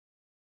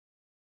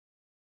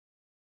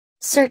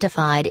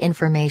Certified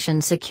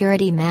Information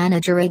Security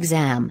Manager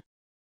exam.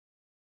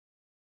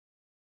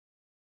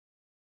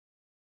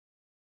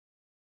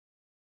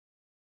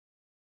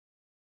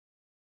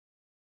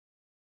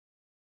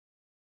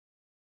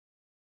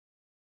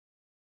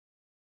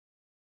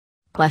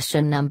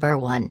 Question number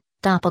 1.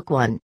 Topic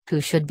 1.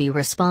 Who should be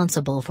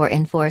responsible for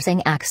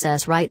enforcing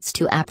access rights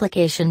to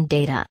application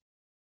data?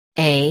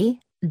 A.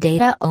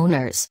 Data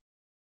owners.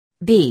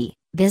 B.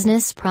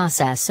 Business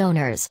process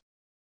owners.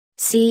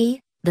 C.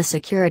 The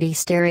Security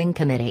Steering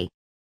Committee.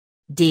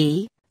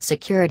 D.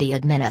 Security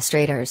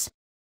administrators.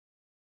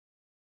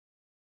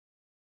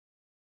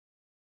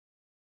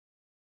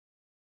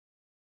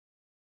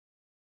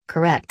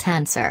 Correct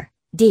answer,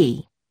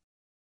 D.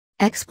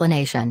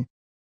 Explanation.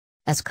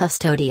 As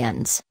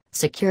custodians,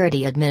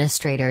 security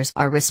administrators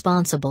are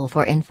responsible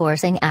for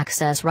enforcing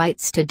access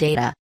rights to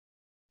data.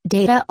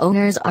 Data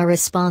owners are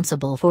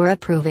responsible for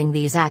approving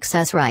these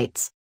access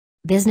rights.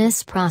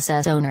 Business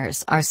process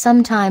owners are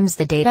sometimes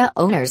the data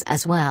owners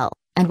as well,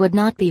 and would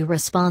not be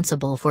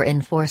responsible for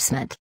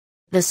enforcement.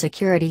 The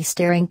Security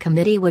Steering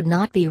Committee would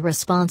not be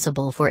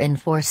responsible for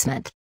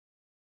enforcement.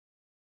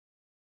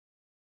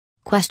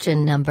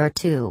 Question number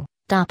 2.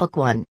 Topic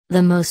 1.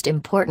 The most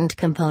important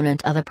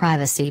component of a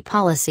privacy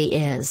policy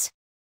is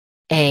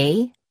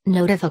A.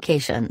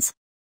 Notifications.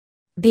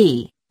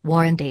 B.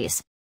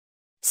 Warranties.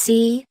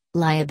 C.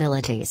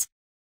 Liabilities.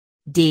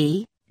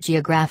 D.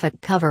 Geographic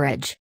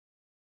coverage.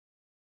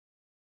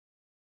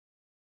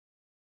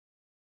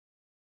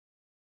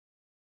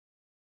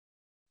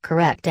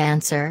 Correct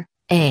answer,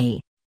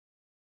 A.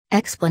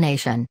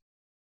 Explanation.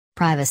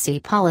 Privacy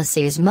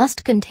policies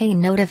must contain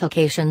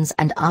notifications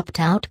and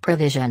opt-out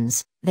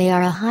provisions. They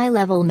are a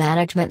high-level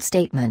management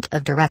statement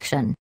of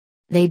direction.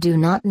 They do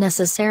not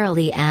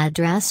necessarily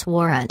address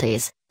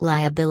warranties,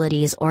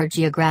 liabilities or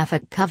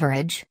geographic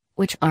coverage,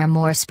 which are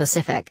more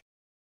specific.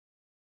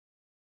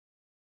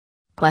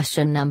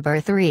 Question number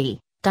 3.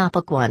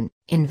 Topic 1.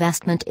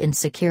 Investment in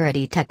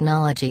security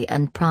technology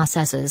and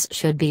processes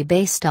should be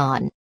based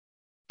on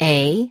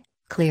A.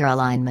 Clear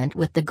alignment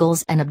with the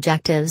goals and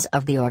objectives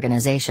of the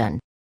organization.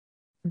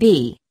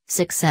 B.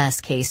 Success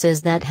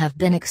cases that have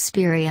been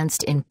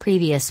experienced in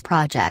previous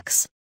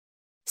projects.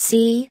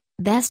 C.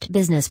 Best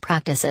business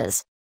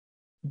practices.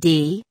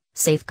 D.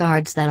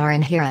 Safeguards that are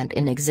inherent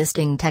in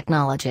existing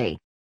technology.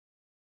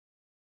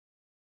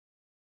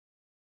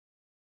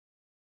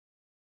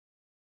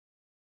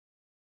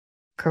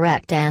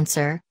 Correct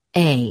answer,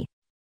 A.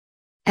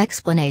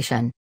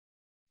 Explanation.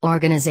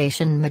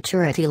 Organization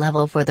maturity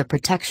level for the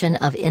protection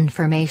of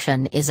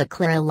information is a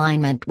clear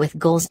alignment with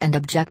goals and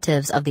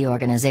objectives of the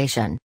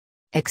organization.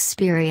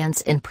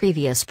 Experience in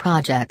previous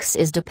projects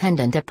is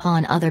dependent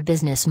upon other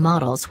business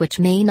models which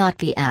may not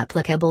be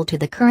applicable to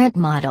the current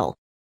model.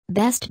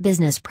 Best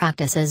business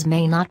practices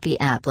may not be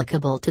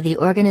applicable to the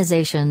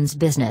organization's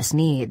business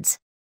needs.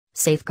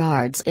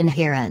 Safeguards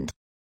inherent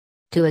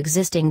to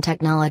existing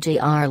technology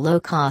are low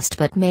cost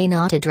but may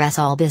not address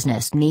all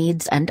business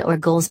needs and/or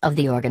goals of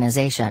the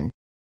organization.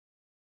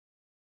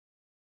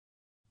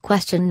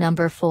 Question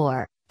number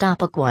 4.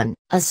 Topic 1.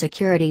 A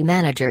security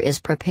manager is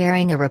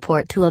preparing a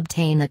report to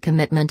obtain the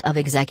commitment of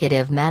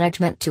executive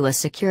management to a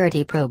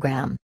security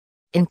program.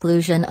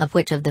 Inclusion of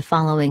which of the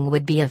following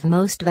would be of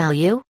most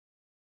value?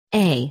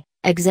 A.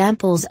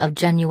 Examples of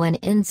genuine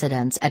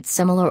incidents at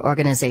similar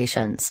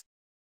organizations.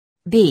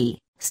 B.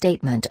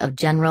 Statement of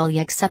generally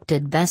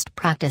accepted best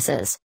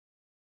practices.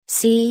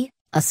 C.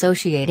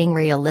 Associating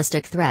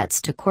realistic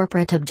threats to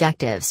corporate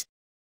objectives.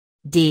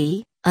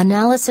 D.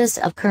 Analysis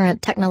of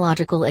current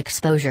technological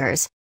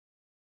exposures.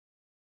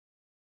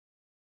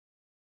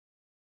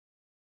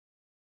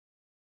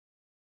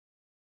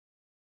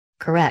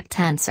 Correct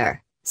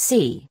answer,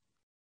 C.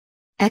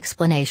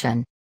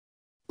 Explanation.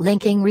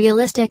 Linking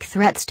realistic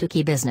threats to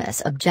key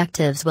business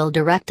objectives will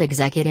direct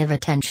executive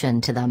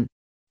attention to them.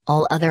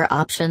 All other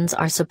options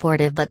are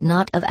supportive but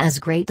not of as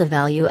great a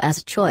value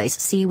as choice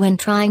C when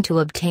trying to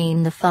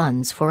obtain the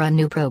funds for a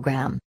new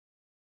program.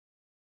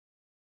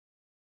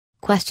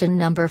 Question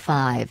number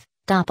 5.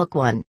 Topic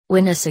 1.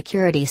 When a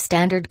security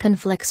standard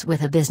conflicts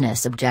with a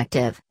business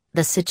objective,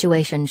 the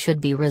situation should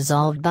be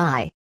resolved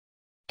by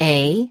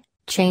A.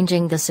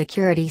 Changing the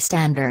security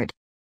standard.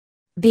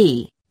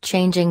 B.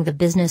 Changing the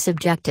business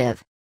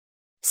objective.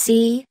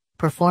 C.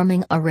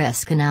 Performing a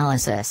risk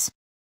analysis.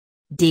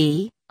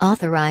 D.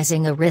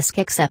 Authorizing a risk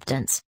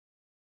acceptance.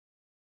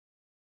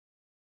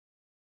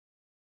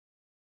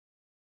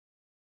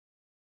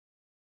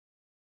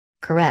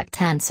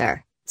 Correct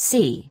answer,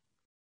 C.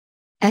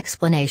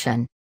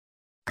 Explanation.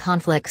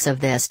 Conflicts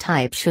of this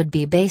type should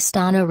be based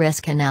on a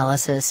risk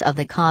analysis of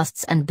the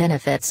costs and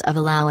benefits of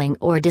allowing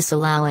or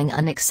disallowing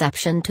an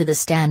exception to the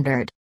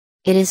standard.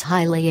 It is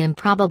highly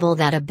improbable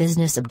that a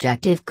business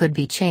objective could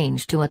be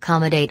changed to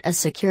accommodate a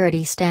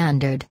security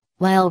standard,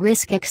 while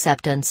risk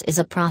acceptance is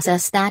a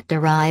process that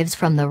derives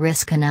from the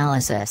risk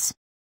analysis.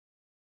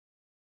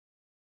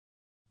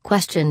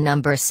 Question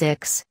number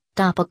 6.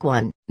 Topic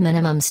 1.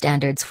 Minimum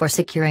standards for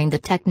securing the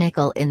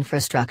technical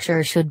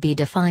infrastructure should be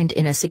defined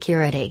in a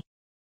security.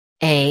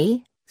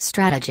 A.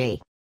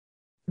 Strategy.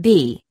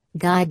 B.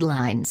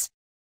 Guidelines.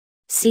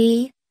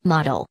 C.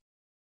 Model.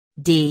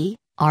 D.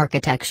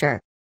 Architecture.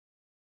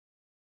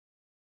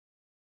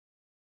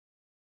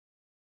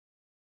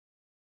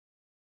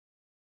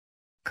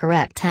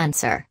 Correct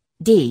answer,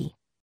 D.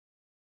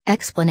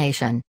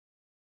 Explanation.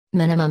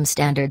 Minimum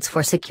standards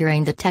for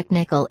securing the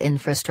technical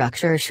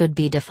infrastructure should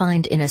be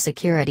defined in a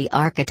security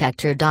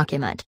architecture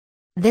document.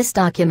 This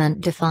document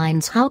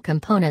defines how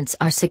components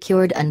are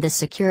secured and the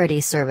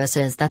security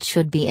services that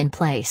should be in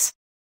place.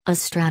 A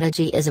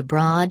strategy is a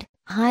broad,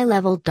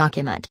 high-level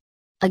document.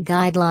 A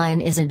guideline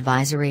is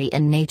advisory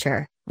in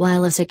nature,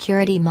 while a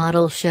security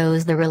model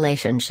shows the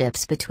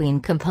relationships between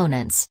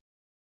components.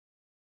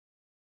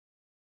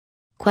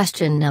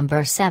 Question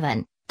number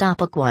 7.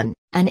 Topic 1.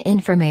 An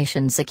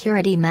information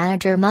security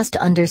manager must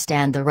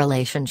understand the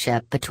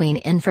relationship between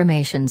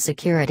information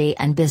security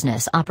and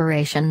business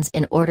operations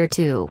in order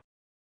to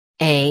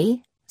A.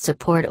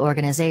 Support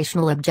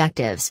organizational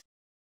objectives.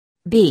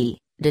 B.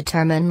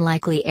 Determine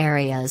likely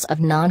areas of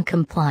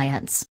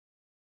non-compliance.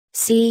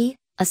 C.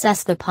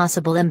 Assess the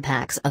possible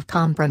impacts of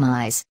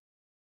compromise.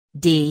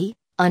 D.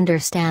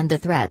 Understand the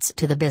threats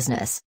to the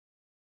business.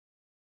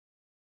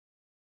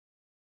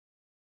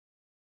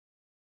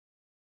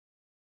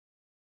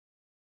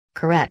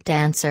 Correct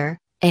answer,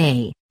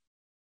 A.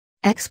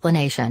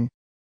 Explanation.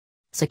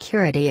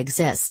 Security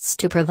exists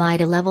to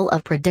provide a level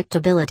of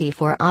predictability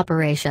for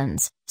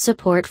operations,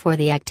 support for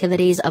the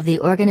activities of the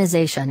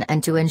organization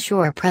and to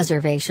ensure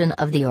preservation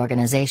of the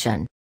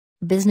organization.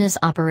 Business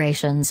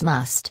operations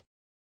must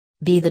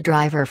be the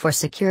driver for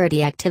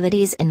security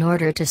activities in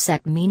order to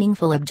set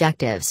meaningful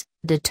objectives,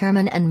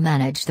 determine and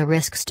manage the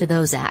risks to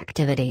those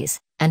activities,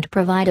 and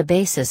provide a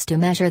basis to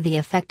measure the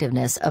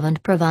effectiveness of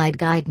and provide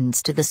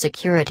guidance to the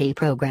security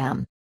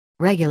program.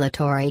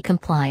 Regulatory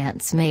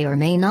compliance may or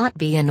may not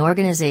be an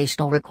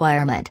organizational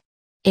requirement.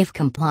 If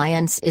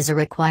compliance is a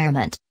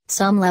requirement,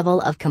 some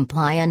level of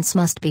compliance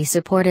must be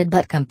supported,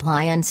 but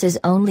compliance is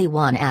only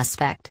one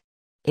aspect.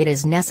 It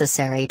is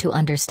necessary to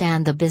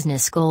understand the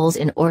business goals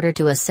in order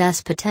to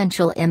assess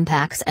potential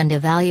impacts and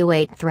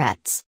evaluate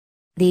threats.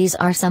 These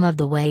are some of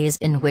the ways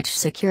in which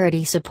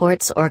security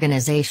supports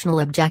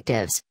organizational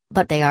objectives,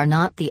 but they are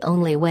not the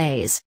only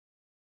ways.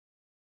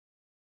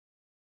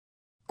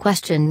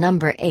 Question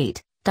number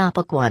 8,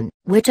 Topic 1.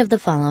 Which of the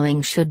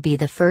following should be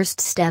the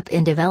first step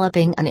in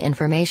developing an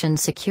information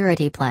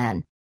security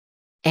plan?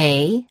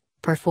 A.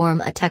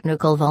 Perform a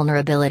technical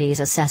vulnerabilities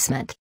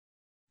assessment.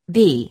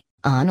 B.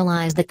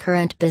 Analyze the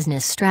current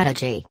business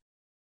strategy.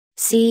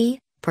 C.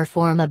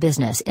 Perform a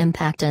business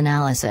impact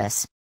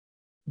analysis.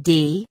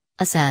 D.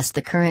 Assess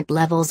the current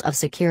levels of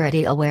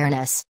security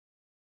awareness.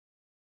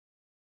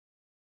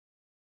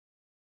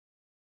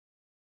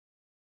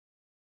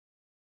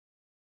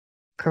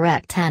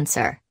 Correct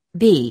answer,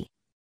 B.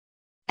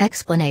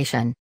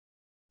 Explanation.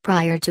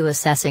 Prior to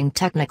assessing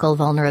technical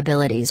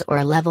vulnerabilities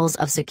or levels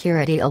of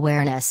security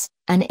awareness,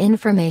 an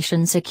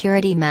information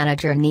security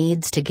manager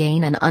needs to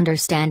gain an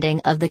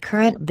understanding of the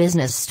current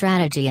business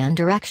strategy and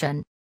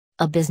direction.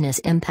 A business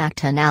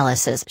impact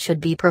analysis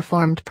should be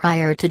performed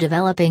prior to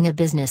developing a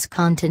business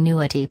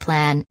continuity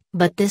plan,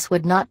 but this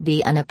would not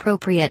be an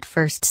appropriate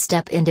first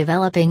step in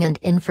developing an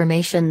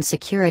information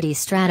security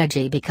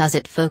strategy because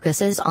it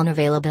focuses on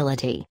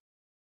availability.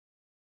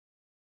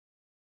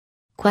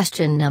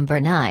 Question number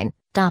 9,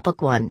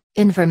 Topic 1.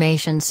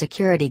 Information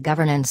security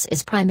governance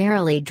is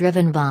primarily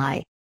driven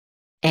by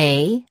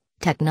A.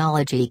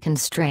 Technology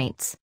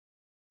constraints.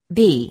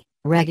 B.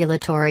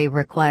 Regulatory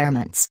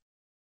requirements.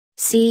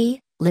 C.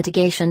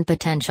 Litigation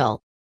potential.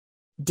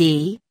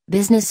 D.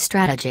 Business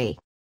strategy.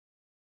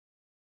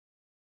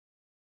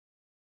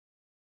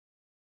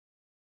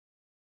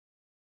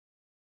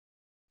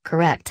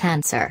 Correct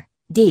answer,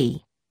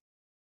 D.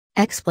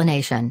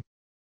 Explanation.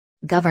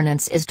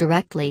 Governance is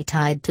directly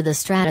tied to the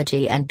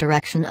strategy and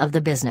direction of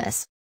the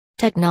business.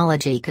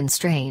 Technology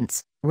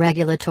constraints,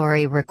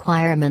 regulatory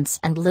requirements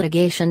and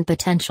litigation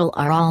potential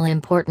are all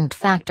important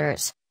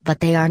factors,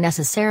 but they are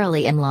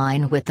necessarily in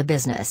line with the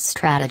business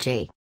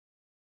strategy.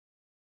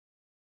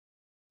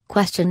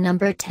 Question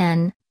number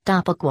 10,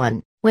 Topic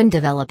 1. When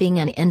developing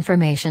an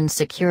information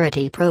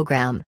security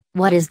program,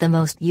 what is the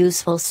most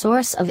useful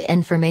source of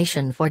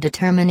information for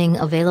determining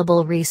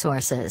available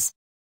resources?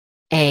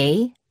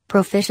 A.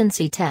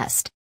 Proficiency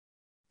test.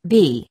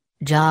 B.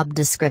 Job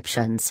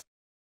descriptions.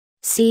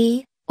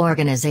 C.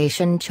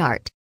 Organization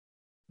chart.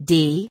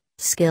 D.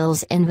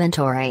 Skills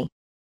inventory.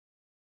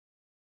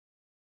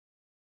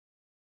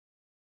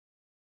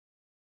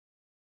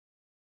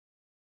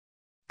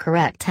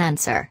 Correct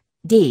answer,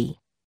 D.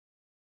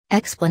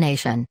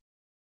 Explanation.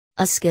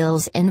 A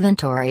skills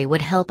inventory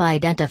would help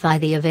identify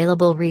the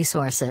available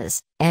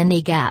resources,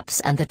 any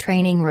gaps and the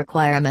training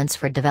requirements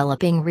for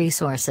developing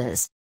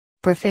resources.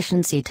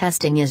 Proficiency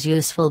testing is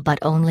useful but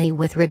only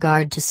with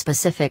regard to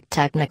specific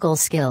technical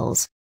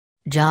skills.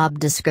 Job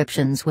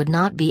descriptions would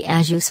not be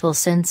as useful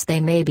since they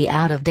may be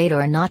out of date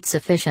or not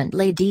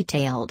sufficiently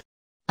detailed.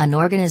 An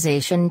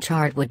organization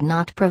chart would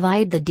not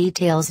provide the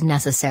details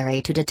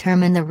necessary to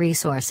determine the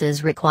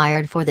resources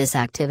required for this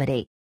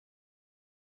activity.